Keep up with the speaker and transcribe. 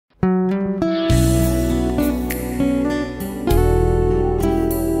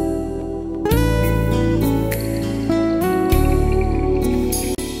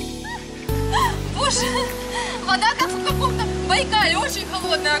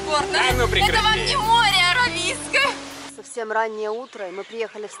гордо. Ну, это вам не море аравийское. Совсем раннее утро, и мы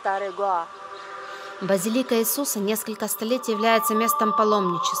приехали в Старый Гоа. Базилика Иисуса несколько столетий является местом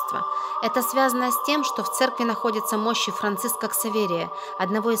паломничества. Это связано с тем, что в церкви находятся мощи Франциска Ксаверия,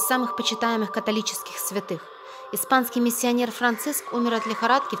 одного из самых почитаемых католических святых. Испанский миссионер Франциск умер от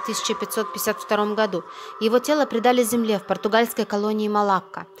лихорадки в 1552 году. Его тело предали земле в португальской колонии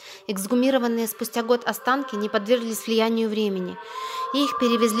Малакка. Эксгумированные спустя год останки не подверглись влиянию времени. И их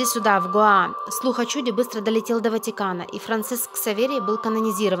перевезли сюда, в Гоа. Слух о чуде быстро долетел до Ватикана, и Франциск Ксаверий был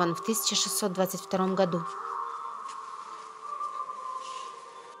канонизирован в 1622 году.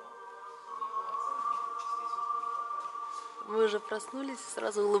 Мы уже проснулись и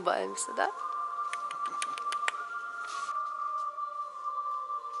сразу улыбаемся, да?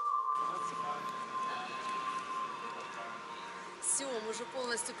 Все, мы уже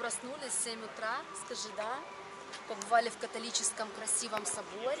полностью проснулись, 7 утра, скажи, да? Побывали в католическом красивом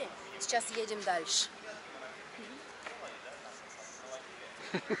соборе, сейчас едем дальше.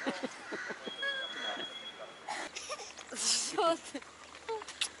 Что ты?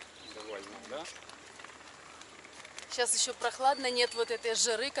 Довольно, да? Сейчас еще прохладно, нет вот этой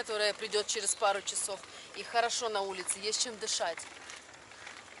жары, которая придет через пару часов. И хорошо на улице, есть чем дышать.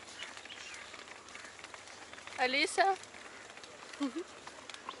 Алиса?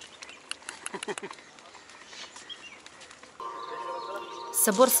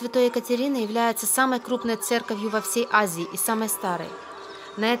 Собор Святой Екатерины является самой крупной церковью во всей Азии и самой старой.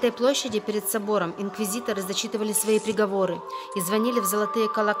 На этой площади перед собором инквизиторы зачитывали свои приговоры и звонили в золотые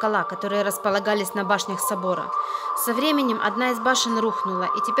колокола, которые располагались на башнях собора. Со временем одна из башен рухнула,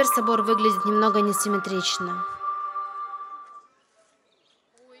 и теперь собор выглядит немного несимметрично.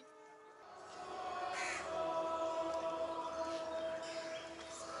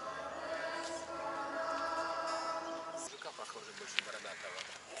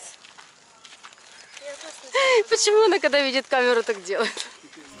 Почему она, когда видит камеру, так делает?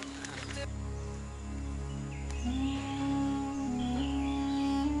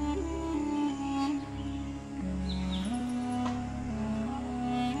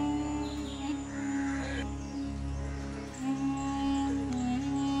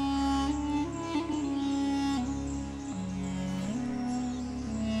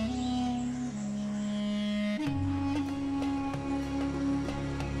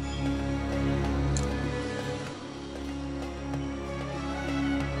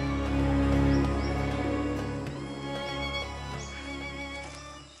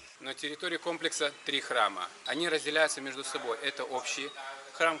 На территории комплекса 3 храма. Они разделяются между собой. Это общий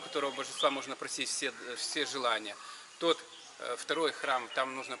храм, которого божества можно просить все желания. Второй храм,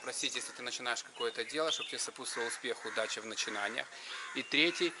 там нужно просить, если ты начинаешь какое-то дело, чтобы тебе сопутствовал успех, удача в начинаниях. И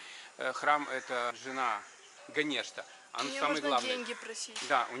третий храм – это жена Ганешта. У нее самый можно главный. деньги просить.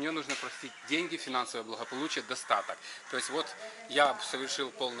 Да, у нее нужно просить деньги, финансовое благополучие, достаток. То есть вот я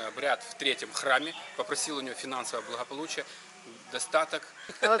совершил полный обряд в 3-м храме, попросил у нее финансовое благополучие, достаток.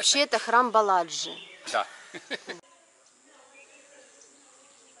 А вообще это храм Баладжи. Да.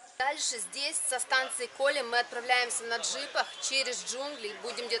 Дальше здесь, со станции Коли, мы отправляемся на джипах через джунгли.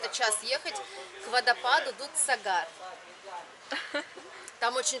 Будем где-то час ехать к водопаду Дудхсагар.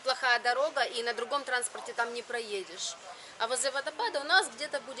 Там очень плохая дорога, и на другом транспорте там не проедешь. А возле водопада у нас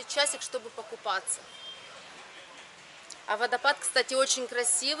где-то будет часик, чтобы покупаться. А водопад, кстати, очень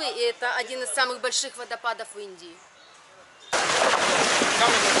красивый, и это один из самых больших водопадов в Индии.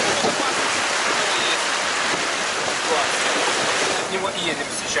 Самый большой водопад, который есть. От него и едем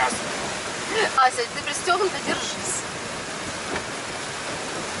сейчас. Ася, ты пристегнута, держись.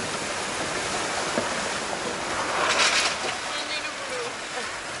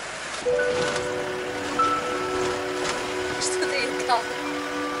 Что ты искал?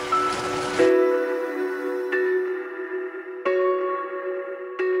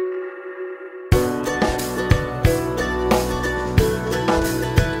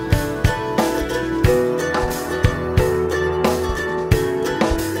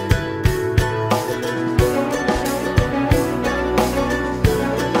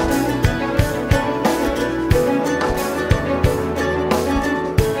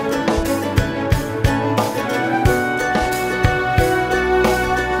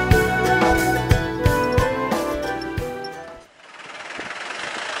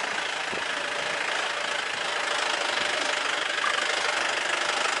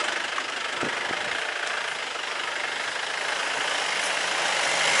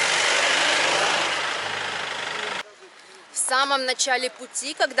 В самом начале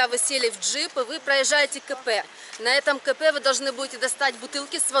пути, когда вы сели в джип, и вы проезжаете КП. На этом КП вы должны будете достать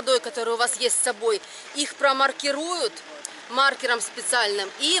бутылки с водой, которые у вас есть с собой. Их промаркируют, маркером специальным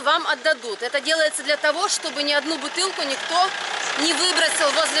и вам отдадут. Это делается для того, чтобы ни одну бутылку никто не выбросил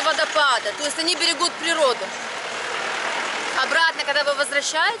возле водопада. То есть они берегут природу. Обратно, когда вы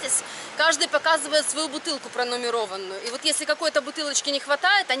возвращаетесь, каждый показывает свою бутылку пронумерованную. И вот если какой-то бутылочки не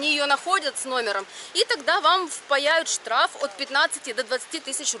хватает, они ее находят с номером. И тогда вам впаяют штраф от 15 до 20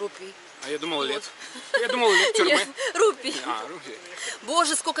 тысяч рупий. А я думал, лет. Вот. Я думал, лет тюрьмы. Нет, рупий. А, рупий.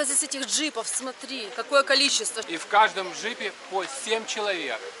 Боже, сколько здесь этих джипов, смотри, какое количество. И в каждом джипе по 7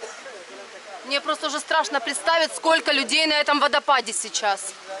 человек. Мне просто уже страшно представить, сколько людей на этом водопаде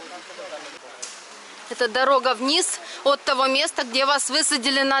сейчас. Это дорога вниз от того места, где вас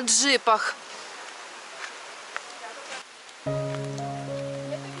высадили на джипах.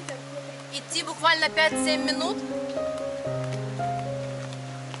 Идти буквально 5-7 минут.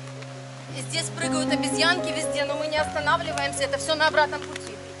 И здесь прыгают обезьянки везде, но мы не останавливаемся. Это все на обратном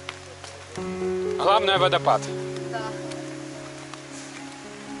пути. Главное — водопад. Да.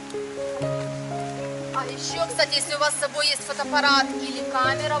 А еще, кстати, если у вас с собой есть фотоаппарат или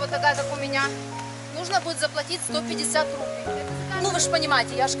камера, вот такая, как у меня, нужно будет заплатить 150 рублей. Ну, вы же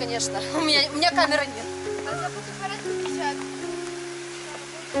понимаете, я же, конечно, у меня камеры нет. А за фотоаппарат 50.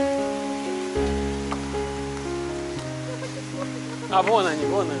 А вон они,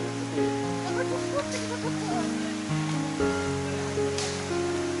 вон они.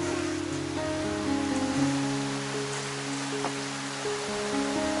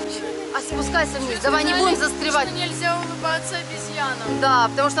 А спускайся вниз, давай не будем застревать. Нельзя улыбаться обезьянам. Да,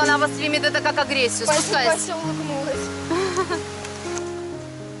 потому что она воспримет это как агрессию. Спускайся. Спасибо, улыбнулась.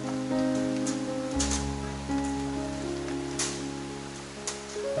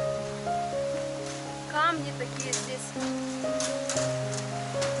 Камни такие здесь.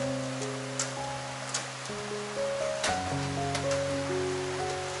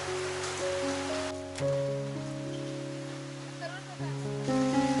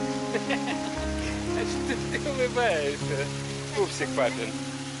 А что ты улыбаешься? Пупсик папин.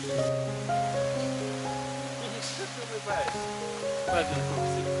 Что ты улыбаешься? Папин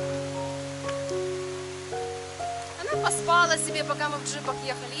пупсик. Она поспала себе, пока мы в джипах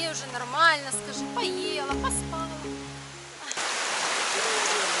ехали. Ей уже нормально, скажи, поела, поспала.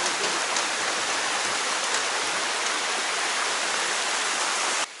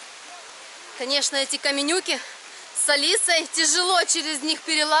 Конечно, эти каменюки с Алисой, тяжело через них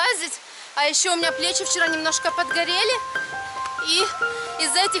перелазить. А еще у меня плечи вчера немножко подгорели. И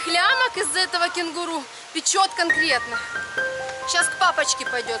из этих лямок, из этого кенгуру печет конкретно. Сейчас к папочке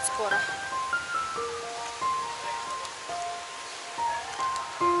пойдет скоро.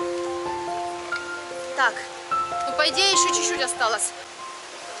 Так, ну по идее еще чуть-чуть осталось.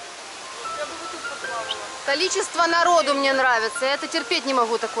 Я бы вот тут поплавала. Количество народу мне нравится, я это терпеть не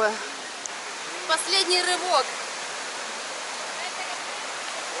могу такое. Последний рывок.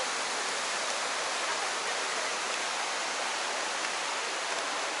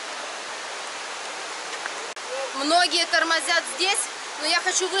 Многие тормозят здесь, но я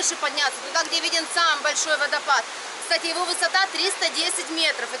хочу выше подняться, туда, где виден самый большой водопад. Кстати, его высота 310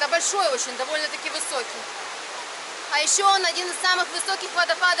 метров. Это большой очень, довольно-таки высокий. А еще он один из самых высоких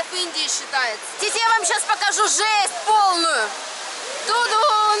водопадов Индии считается. Здесь я вам сейчас покажу жесть полную.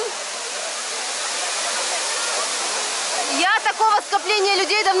 Тудун! Я такого скопления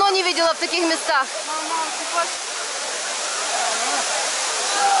людей давно не видела в таких местах. Мама, ты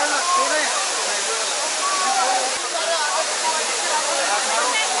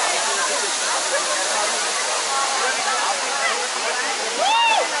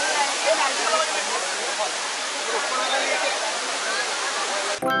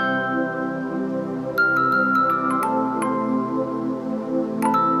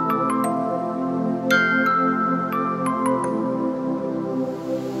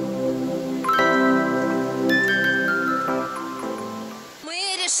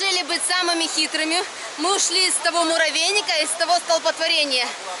самыми хитрыми. Мы ушли из того муравейника, из того столпотворения.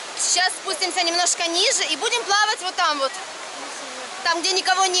 Сейчас спустимся немножко ниже и будем плавать вот там вот. Там, где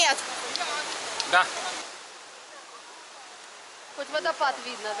никого нет. Да. Хоть водопад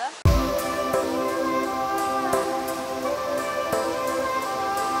видно, да?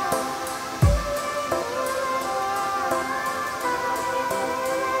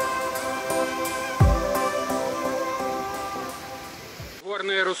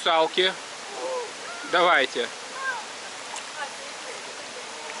 Горные русалки. Давайте.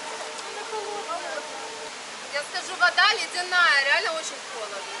 Я скажу, вода ледяная, реально очень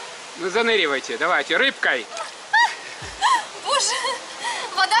холодно. Ну заныривайте, давайте, рыбкой. Боже,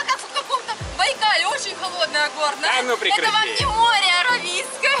 вода как в каком-то Байкале, очень холодная, горная. А ну прекрати. Это вам не море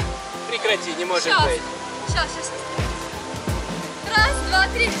Аравийское. Прекрати, не может Сейчас. быть. Сейчас.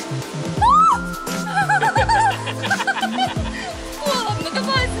 Холодно,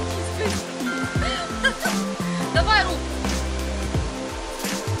 давай садись. Давай руку.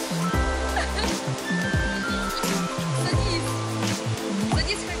 Садись.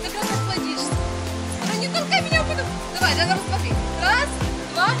 Садись, хоть как раз охладишься. Ну не толкай меня, буду. Давай, давай, смотри. Раз,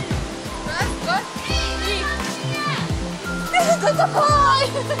 два, три. Да давай.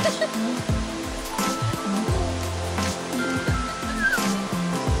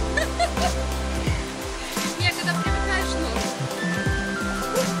 Не, когда привыкаешь, ну.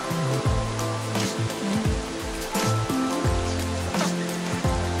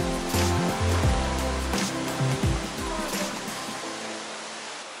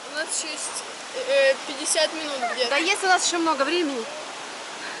 У нас еще есть 50 минут где-то. Да есть у нас еще много времени.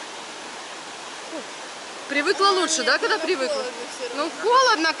 Привыкла лучше, да, когда привыкла? Ну,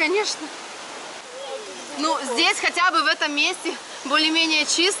 холодно, конечно. Ну, здесь хотя бы в этом месте более-менее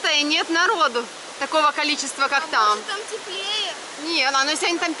чисто и нет народу такого количества, как там. Там теплее. Нет, ну если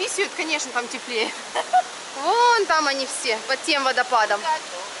они там писают, конечно, там теплее. Вон там они все, под тем водопадом.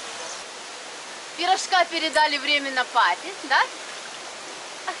 Пирожка передали временно папе, да?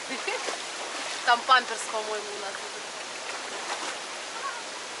 Там памперс, по-моему, у нас.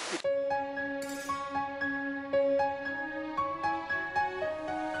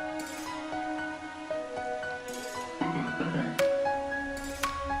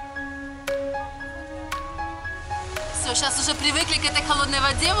 Все, сейчас уже привыкли к этой холодной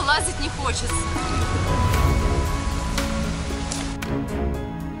воде, вылазить не хочется.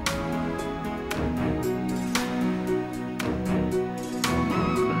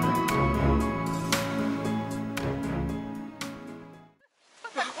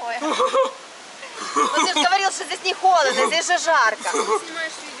 Ой. Ну ты же говорил, что здесь не холодно, здесь же жарко.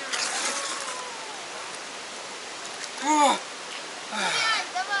 Снимаешь видео.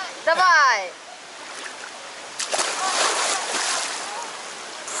 Давай.